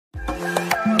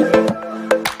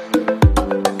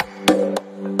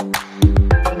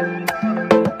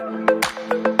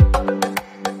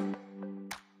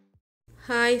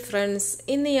friends,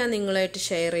 ഇന്ന് ഞാൻ നിങ്ങളായിട്ട്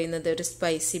ഷെയർ ചെയ്യുന്നത് ഒരു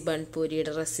സ്പൈസി ബൺ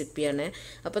പൂരിയുടെ റെസിപ്പിയാണ്.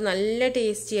 അപ്പോൾ നല്ല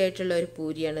ടേസ്റ്റി ആയിട്ടുള്ള ഒരു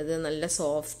പൂരിയാണിത്. നല്ല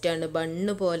സോഫ്റ്റ് ആണ്,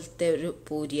 ബണ്ണ് പോലത്തെ ഒരു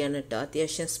പൂരിയാണ് കേട്ടോ.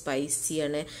 അത്യാവശ്യം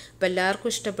സ്പൈസിയാണ്. അപ്പോൾ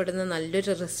എല്ലാവർക്കും ഇഷ്ടപ്പെടുന്ന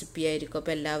നല്ലൊരു റെസിപ്പി ആയിരിക്കും.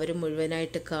 അപ്പോൾ എല്ലാവരും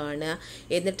മുഴുവനായിട്ട് കാണുക,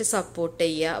 എന്നിട്ട് സപ്പോർട്ട്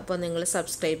ചെയ്യുക. അപ്പോൾ നിങ്ങൾ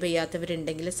സബ്സ്ക്രൈബ്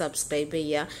ചെയ്യാത്തവരുണ്ടെങ്കിൽ സബ്സ്ക്രൈബ്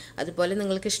ചെയ്യുക. അതുപോലെ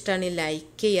നിങ്ങൾക്ക് ഇഷ്ടമാണെങ്കിൽ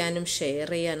ലൈക്ക് ചെയ്യാനും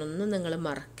ഷെയർ ചെയ്യാനും ഒന്നും നിങ്ങൾ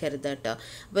മറക്കരുത് കേട്ടോ.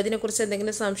 അപ്പോൾ ഇതിനെക്കുറിച്ച്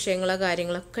എന്തെങ്കിലും സംശയങ്ങളോ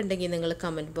കാര്യങ്ങളൊക്കെ ഉണ്ടെങ്കിൽ നിങ്ങൾ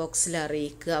കമൻറ്റ് ബോക്സിൽ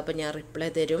അറിയിക്കുക. അപ്പോൾ ഞാൻ റിപ്ലൈ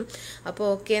തരും. അപ്പോൾ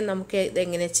ഓക്കെ, നമുക്ക്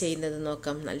ഇതെങ്ങനെ ചെയ്യുന്നത്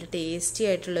നോക്കാം. നല്ല ടേസ്റ്റി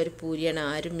ആയിട്ടുള്ള ഒരു പൂരിയാണ്,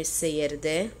 ആരും മിസ്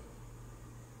ചെയ്യരുത്.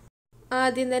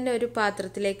 ആദ്യം തന്നെ ഒരു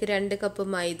പാത്രത്തിലേക്ക് 2 കപ്പ്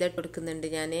മൈദ കൊടുക്കുന്നുണ്ട്.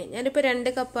 ഞാനിപ്പോൾ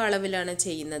 2 കപ്പ് അളവിലാണ്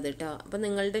ചെയ്യുന്നത് കേട്ടോ. അപ്പോൾ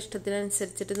നിങ്ങളുടെ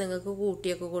ഇഷ്ടത്തിനനുസരിച്ചിട്ട് നിങ്ങൾക്ക്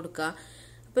കൂട്ടിയൊക്കെ കൊടുക്കുക.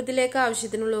 അപ്പോൾ ഇതിലേക്ക്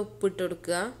ആവശ്യത്തിനുള്ള ഉപ്പിട്ട്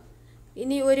കൊടുക്കുക.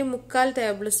 ഇനി ഒരു 3/4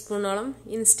 ടേബിൾ സ്പൂണോളം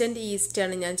ഇൻസ്റ്റൻറ്റ്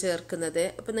ഈസ്റ്റാണ് ഞാൻ ചേർക്കുന്നത്.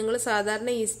 അപ്പോൾ നിങ്ങൾ സാധാരണ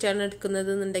ഈസ്റ്റാണ്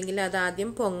എടുക്കുന്നത് എന്നുണ്ടെങ്കിൽ അത്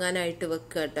ആദ്യം പൊങ്ങാനായിട്ട്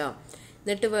വെക്കുക കേട്ടോ.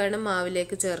 എന്നിട്ട് വേണം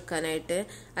മാവിലേക്ക് ചേർക്കാനായിട്ട്,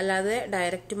 അല്ലാതെ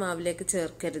ഡയറക്റ്റ് മാവിലേക്ക്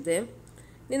ചേർക്കരുത്.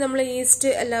 ഇനി നമ്മൾ ഈസ്റ്റ്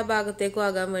എല്ലാ ഭാഗത്തേക്കും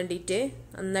ആകാൻ വേണ്ടിയിട്ട്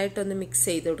നന്നായിട്ടൊന്ന് മിക്സ്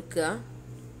ചെയ്ത് കൊടുക്കുക.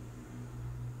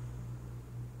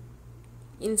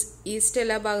 ഈസ്റ്റ്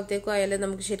എല്ലാ ഭാഗത്തേക്കും ആയാലേ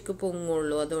നമുക്ക് ശരിക്കും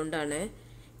പൊങ്ങുള്ളൂ, അതുകൊണ്ടാണ്.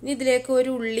 ഇനി ഇതിലേക്ക്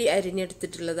ഒരു ഉള്ളി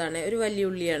അരിഞ്ഞെടുത്തിട്ടുള്ളതാണ്, ഒരു വലിയ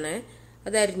ഉള്ളിയാണ്,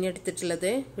 അത്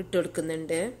അരിഞ്ഞെടുത്തിട്ടുള്ളത് ഇട്ട്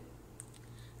കൊടുക്കുന്നുണ്ട്.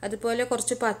 അതുപോലെ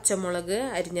കുറച്ച് പച്ചമുളക്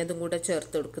അരിഞ്ഞതും കൂടെ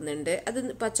ചേർത്ത് കൊടുക്കുന്നുണ്ട്. അത്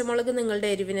പച്ചമുളക് നിങ്ങളുടെ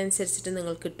എരിവിനനുസരിച്ചിട്ട്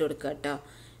നിങ്ങൾക്ക് ഇട്ട് കൊടുക്കുക കേട്ടോ.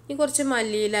 ഇനി കുറച്ച്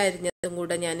മല്ലിയില അരിഞ്ഞതും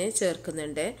കൂടെ ഞാൻ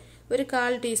ചേർക്കുന്നുണ്ട്. ഒരു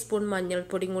 1/4 ടീസ്പൂൺ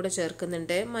മഞ്ഞൾപ്പൊടിയും കൂടെ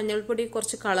ചേർക്കുന്നുണ്ട്. മഞ്ഞൾപ്പൊടി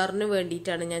കുറച്ച് കളറിന്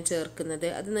വേണ്ടിയിട്ടാണ് ഞാൻ ചേർക്കുന്നത്.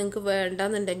 അത് നിങ്ങൾക്ക്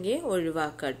വേണ്ടാന്നുണ്ടെങ്കിൽ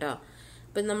ഒഴിവാക്കുക കേട്ടോ.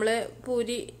 അപ്പം നമ്മൾ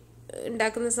പൂരി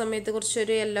ഉണ്ടാക്കുന്ന സമയത്ത്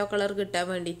കുറച്ചൊരു യെല്ലോ കളർ കിട്ടാൻ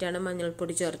വേണ്ടിയിട്ടാണ്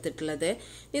മഞ്ഞൾപ്പൊടി ചേർത്തിട്ടുള്ളത്.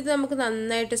 ഇത് നമുക്ക്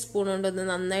നന്നായിട്ട് സ്പൂൺ കൊണ്ടൊന്ന്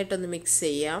നന്നായിട്ടൊന്ന് മിക്സ്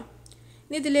ചെയ്യാം.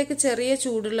 ഇനി ഇതിലേക്ക് ചെറിയ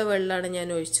ചൂടുള്ള വെള്ളമാണ് ഞാൻ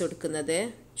ഒഴിച്ചു കൊടുക്കുന്നത്.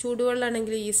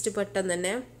 ചൂടുവെള്ളമാണെങ്കിൽ ഈസ്റ്റ് പെട്ടെന്ന്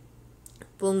തന്നെ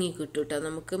പൊങ്ങി കിട്ടും കേട്ടോ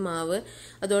നമുക്ക് മാവ്.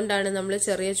 അതുകൊണ്ടാണ് നമ്മൾ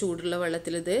ചെറിയ ചൂടുള്ള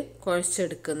വെള്ളത്തിൽ ഇത്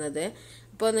കുഴച്ചെടുക്കുന്നത്.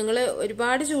 അപ്പോൾ നിങ്ങൾ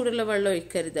ഒരുപാട് ചൂടുള്ള വെള്ളം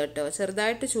ഒഴിക്കരുത് കേട്ടോ,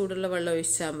 ചെറുതായിട്ട് ചൂടുള്ള വെള്ളം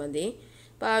ഒഴിച്ചാൽ മതി.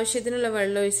 അപ്പോൾ ആവശ്യത്തിനുള്ള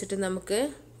വെള്ളം ഒഴിച്ചിട്ട് നമുക്ക്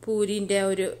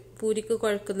പൂരിക്ക്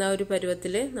കുഴക്കുന്ന ഒരു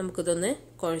പരുവത്തിൽ നമുക്കിതൊന്ന്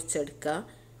കുഴച്ചെടുക്കാം.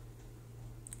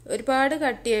 ഒരുപാട്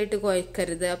കട്ടിയായിട്ട്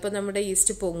കുഴക്കരുത്, അപ്പോൾ നമ്മുടെ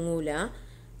ഈസ്റ്റ് പൊങ്ങൂല.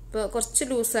 അപ്പോൾ കുറച്ച്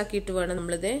ലൂസാക്കിയിട്ട് വേണം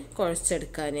നമ്മളിത്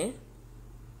കുഴച്ചെടുക്കാൻ.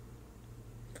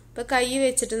 അപ്പോൾ കൈ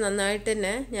വെച്ചിട്ട് നന്നായിട്ട്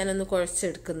തന്നെ ഞാനൊന്ന്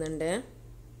കുഴച്ചെടുക്കുന്നുണ്ട്.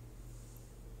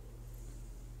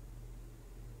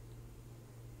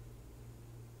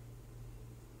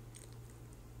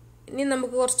 ഇനി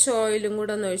നമുക്ക് കുറച്ച് ഓയിലും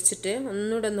കൂടെ ഒന്ന് ഒഴിച്ചിട്ട്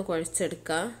ഒന്നുകൂടെ ഒന്ന്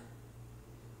കുഴച്ചെടുക്കാം.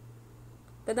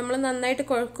 അപ്പോൾ നമ്മൾ നന്നായിട്ട്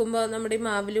കുഴക്കുമ്പോൾ നമ്മുടെ ഈ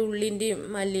മാവിൽ ഉള്ളിൻ്റെയും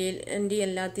മല്ലിൻ്റെയും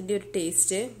എല്ലാത്തിൻ്റെയും ഒരു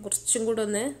ടേസ്റ്റ് കുറച്ചും കൂടെ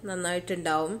ഒന്ന്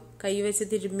നന്നായിട്ടുണ്ടാവും കൈ വെച്ച്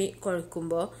തിരുമ്മി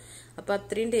കുഴക്കുമ്പോൾ. അപ്പോൾ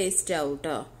അത്രയും ടേസ്റ്റ് ആവും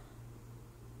കേട്ടോ.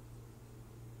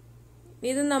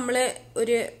 ഇത് നമ്മൾ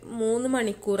ഒരു 3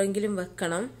 മണിക്കൂറെങ്കിലും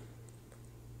വെക്കണം.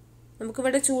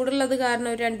 നമുക്കിവിടെ ചൂടുള്ളത് കാരണം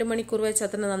ഒരു 2 മണിക്കൂർ വെച്ചാൽ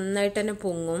തന്നെ നന്നായിട്ട് തന്നെ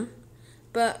പൊങ്ങും.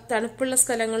 ഇപ്പോൾ തണുപ്പുള്ള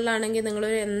സ്ഥലങ്ങളിലാണെങ്കിൽ നിങ്ങൾ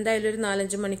എന്തായാലും ഒരു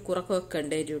 4-5 മണിക്കൂറൊക്കെ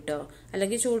വെക്കേണ്ടി വരും കേട്ടോ,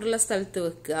 അല്ലെങ്കിൽ ചൂടുള്ള സ്ഥലത്ത്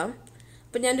വെക്കുക.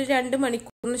 അപ്പം ഞാനൊരു 2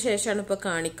 മണിക്കൂറിന് ശേഷമാണ് ഇപ്പോൾ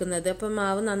കാണിക്കുന്നത്. അപ്പം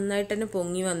മാവ് നന്നായിട്ട് തന്നെ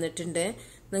പൊങ്ങി വന്നിട്ടുണ്ട്,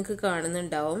 നിങ്ങൾക്ക്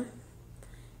കാണുന്നുണ്ടാവും.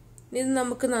 ഇത്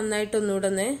നമുക്ക് നന്നായിട്ട് ഒന്നുകൂടെ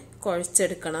ഒന്ന്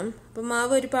കുഴച്ചെടുക്കണം. അപ്പം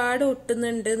മാവ് ഒരുപാട്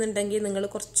ഒട്ടുന്നുണ്ട് എന്നുണ്ടെങ്കിൽ നിങ്ങൾ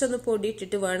കുറച്ചൊന്ന് പൊടി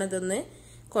ഇട്ടിട്ട് വേണം ഇതൊന്ന്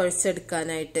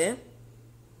കുഴച്ചെടുക്കാനായിട്ട്.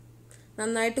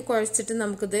 നന്നായിട്ട് കുഴച്ചിട്ട്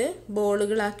നമുക്കിത്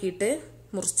ബോളുകളാക്കിയിട്ട്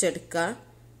മുറിച്ചെടുക്കാം.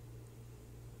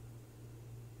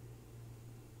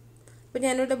 അപ്പം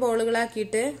ഞാനിവിടെ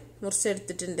ബോളുകളാക്കിയിട്ട്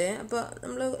മുറിച്ചെടുത്തിട്ടുണ്ട്. അപ്പോൾ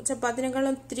നമ്മൾ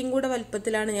ചപ്പാത്തിനേക്കാളും ഇത്തിരിയും കൂടെ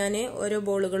വലുപ്പത്തിലാണ് ഞാൻ ഓരോ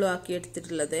ബോളുകളും ആക്കി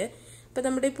എടുത്തിട്ടുള്ളത്. അപ്പോൾ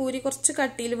നമ്മുടെ ഈ പൂരി കുറച്ച്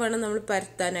കട്ടിയിൽ വേണം നമ്മൾ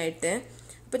പരത്താനായിട്ട്.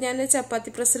 അപ്പോൾ ഞാൻ ചപ്പാത്തി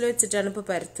പ്രസ്സിൽ വെച്ചിട്ടാണ് ഇപ്പോൾ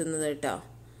പരത്തുന്നത് കേട്ടോ.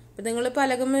 അപ്പോൾ നിങ്ങൾ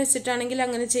പലകം വെച്ചിട്ടാണെങ്കിൽ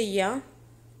അങ്ങനെ ചെയ്യാം.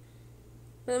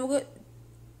 അപ്പോൾ നമുക്ക്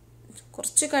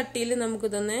കുറച്ച് കട്ടിയിൽ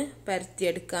നമുക്കിതൊന്ന്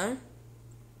പരത്തിയെടുക്കാം.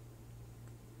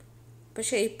 അപ്പോൾ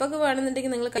ഷേപ്പൊക്കെ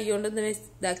വേണമെന്നുണ്ടെങ്കിൽ നിങ്ങൾ കൈ കൊണ്ട് തന്നെ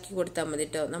ഇതാക്കി കൊടുത്താൽ മതി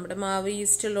കേട്ടോ. നമ്മുടെ മാവ്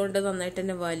ഈസ്റ്റ് ഉള്ളതുകൊണ്ട് നന്നായിട്ട്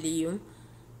തന്നെ വലിയും.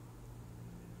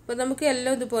 അപ്പോൾ നമുക്ക്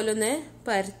എല്ലാം ഇതുപോലെ ഒന്ന്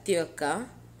പരത്തി വെക്കാം.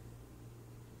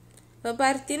 അപ്പോൾ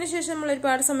പരത്തിയതിന് ശേഷം നമ്മൾ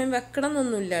ഒരുപാട് സമയം വെക്കണം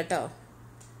എന്നൊന്നുമില്ല കേട്ടോ.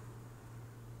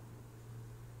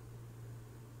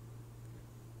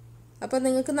 അപ്പോൾ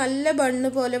നിങ്ങൾക്ക് നല്ല ബണ്ണ്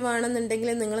പോലെ വേണമെന്നുണ്ടെങ്കിൽ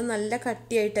നിങ്ങൾ നല്ല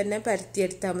കട്ടിയായിട്ട് തന്നെ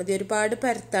പരത്തിയെടുത്താൽ മതി. ഒരുപാട്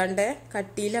പരത്താണ്ട്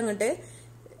കട്ടിയിൽ അങ്ങോട്ട്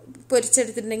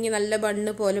പൊരിച്ചെടുത്തിട്ടുണ്ടെങ്കിൽ നല്ല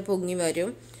ബണ്ണ് പോലെ പൊങ്ങി വരും.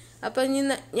 അപ്പോൾ ഇനി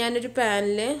ഞാനൊരു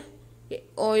പാനിൽ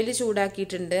ഓയിൽ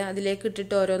ചൂടാക്കിയിട്ടുണ്ട്, അതിലേക്ക്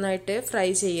ഇട്ടിട്ട് ഓരോന്നായിട്ട് ഫ്രൈ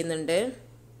ചെയ്യുന്നുണ്ട്.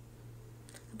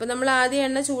 അപ്പോൾ നമ്മൾ ആദ്യം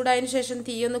എണ്ണ ചൂടായതിനു ശേഷം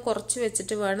തീ ഒന്ന് കുറച്ച്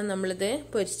വെച്ചിട്ട് വേണം നമ്മളിത്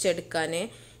പൊരിച്ചെടുക്കാൻ.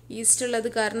 ഈസ്റ്റ് ഉള്ളത്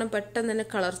കാരണം പെട്ടെന്ന് തന്നെ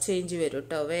കളർ ചേഞ്ച് വരും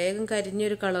കേട്ടോ, വേഗം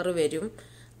കരിഞ്ഞൊരു കളർ വരും.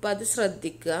 അപ്പോൾ അത്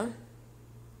ശ്രദ്ധിക്കുക.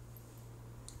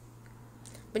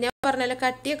 പറഞ്ഞാൽ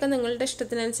കട്ടിയൊക്കെ നിങ്ങളുടെ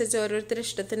ഇഷ്ടത്തിനനുസരിച്ച് ഓരോരുത്തരുടെ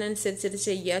ഇഷ്ടത്തിനനുസരിച്ചിട്ട്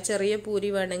ചെയ്യുക. ചെറിയ പൂരി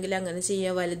വേണമെങ്കിൽ അങ്ങനെ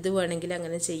ചെയ്യുക, വലുത് വേണമെങ്കിൽ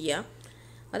അങ്ങനെ ചെയ്യുക.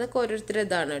 അതൊക്കെ ഓരോരുത്തരുടെ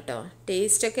ഇതാണ് കേട്ടോ.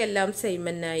 ടേസ്റ്റൊക്കെ എല്ലാം സെയിം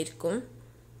തന്നെ ആയിരിക്കും.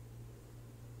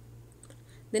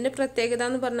 ഇതിൻ്റെ പ്രത്യേകത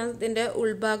എന്ന് പറഞ്ഞാൽ ഇതിൻ്റെ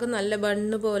ഉൾഭാഗം നല്ല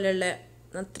ബണ്ണ് പോലെയുള്ള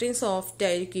അത്രയും സോഫ്റ്റ്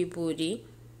ആയിരിക്കും ഈ പൂരി.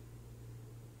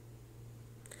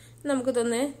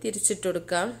 നമുക്കിതൊന്ന് തിരിച്ചിട്ട്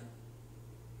കൊടുക്കാം.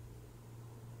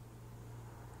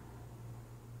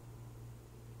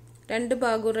 രണ്ട്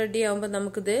ഭാഗവും റെഡി ആകുമ്പോൾ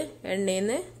നമുക്കിത് എണ്ണയിൽ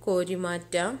നിന്ന് കോരി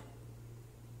മാറ്റാം.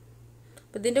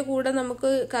 അപ്പം ഇതിൻ്റെ കൂടെ നമുക്ക്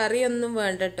കറിയൊന്നും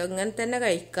വേണ്ട കേട്ടോ, ഇങ്ങനെ തന്നെ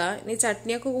കഴിക്കാം. ഇനി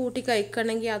ചട്നിയൊക്കെ കൂട്ടി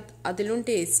കഴിക്കുകയാണെങ്കിൽ അതിലും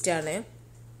ടേസ്റ്റാണ്.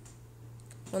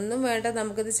 ഒന്നും വേണ്ട,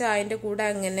 നമുക്കിത് ചായൻ്റെ കൂടെ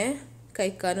അങ്ങനെ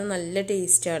കഴിക്കാനും നല്ല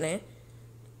ടേസ്റ്റാണ്.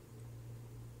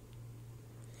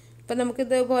 അപ്പം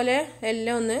നമുക്കിതേപോലെ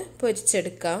എല്ലാം ഒന്ന്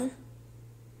പൊരിച്ചെടുക്കാം.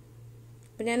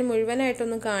 അപ്പം ഞാൻ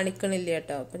മുഴുവനായിട്ടൊന്നും കാണിക്കണില്ല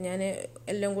കേട്ടോ. അപ്പം ഞാൻ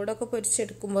എല്ലാം കൂടെ ഒക്കെ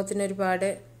പൊരിച്ചെടുക്കുമ്പോൾ തന്നെ ഒരുപാട്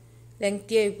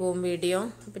ലെങ്തി ആയി പോകും വീഡിയോ.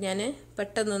 അപ്പം ഞാൻ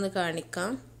പെട്ടെന്നൊന്ന് കാണിക്കാം.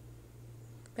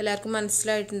 എല്ലാവർക്കും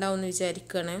മനസ്സിലായിട്ടുണ്ടാവും എന്ന്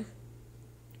വിചാരിക്കുകയാണ്.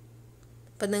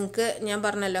 അപ്പം നിങ്ങൾക്ക് ഞാൻ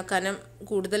പറഞ്ഞല്ലോ, കനം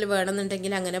കൂടുതൽ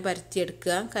വേണമെന്നുണ്ടെങ്കിൽ അങ്ങനെ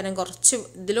പരത്തിയെടുക്കുക. കനം കുറച്ച്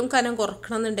ഇതിലും കനം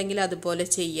കുറക്കണമെന്നുണ്ടെങ്കിൽ അതുപോലെ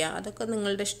ചെയ്യുക. അതൊക്കെ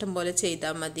നിങ്ങളുടെ ഇഷ്ടം പോലെ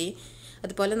ചെയ്താൽ മതി.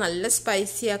 അതുപോലെ നല്ല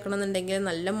സ്പൈസി ആക്കണമെന്നുണ്ടെങ്കിൽ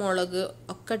നല്ല മുളക്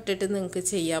ഒക്കെ ഇട്ടിട്ട് നിങ്ങൾക്ക്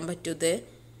ചെയ്യാൻ പറ്റും.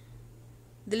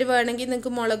 ഇതിൽ വേണമെങ്കിൽ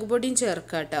നിങ്ങൾക്ക് മുളക് പൊടിയും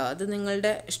ചേർക്കാം കേട്ടോ. അത്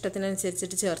നിങ്ങളുടെ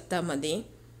ഇഷ്ടത്തിനനുസരിച്ചിട്ട് ചേർത്താൽ മതി.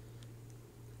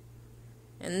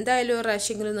 എന്തായാലും ഒരു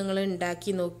പ്രാവശ്യമെങ്കിലും നിങ്ങൾ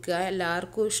ഉണ്ടാക്കി നോക്കുക,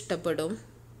 എല്ലാവർക്കും ഇഷ്ടപ്പെടും.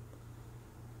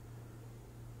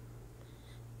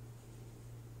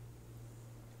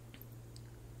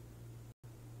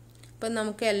 അപ്പം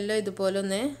നമുക്ക് എല്ലാം ഇതുപോലെ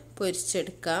ഒന്ന്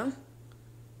പൊരിച്ചെടുക്കാം.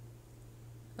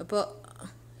 അപ്പോൾ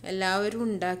എല്ലാവരും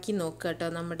ഉണ്ടാക്കി നോക്കുക കേട്ടോ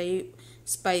നമ്മുടെ ഈ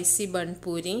സ്പൈസി ബൺ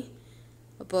പൂരി.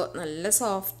 അപ്പോൾ നല്ല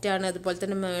സോഫ്റ്റാണ്, അതുപോലെ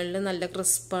തന്നെ മുകളിൽ നല്ല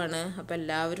ക്രിസ്പാണ്. അപ്പോൾ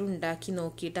എല്ലാവരും ഉണ്ടാക്കി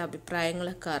നോക്കിയിട്ട്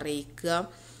അഭിപ്രായങ്ങളൊക്കെ അറിയിക്കുക.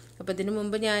 അപ്പോൾ ഇതിനു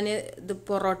മുമ്പ് ഞാൻ ഇത്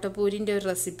പൊറോട്ട പൂരിൻ്റെ ഒരു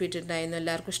റെസിപ്പി ഇട്ടിട്ടുണ്ടായിരുന്നു.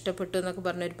 എല്ലാവർക്കും ഇഷ്ടപ്പെട്ടു എന്നൊക്കെ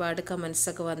പറഞ്ഞ് ഒരുപാട്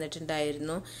കമൻസൊക്കെ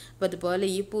വന്നിട്ടുണ്ടായിരുന്നു. അപ്പോൾ അതുപോലെ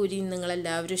ഈ പൂരി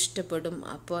നിങ്ങളെല്ലാവരും ഇഷ്ടപ്പെടും.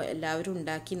 അപ്പോൾ എല്ലാവരും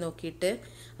ഉണ്ടാക്കി നോക്കിയിട്ട്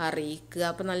അറിയിക്കുക.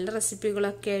 അപ്പോൾ നല്ല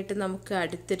റെസിപ്പികളൊക്കെ ആയിട്ട് നമുക്ക്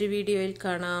അടുത്തൊരു വീഡിയോയിൽ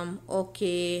കാണാം.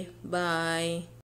 Okay, by.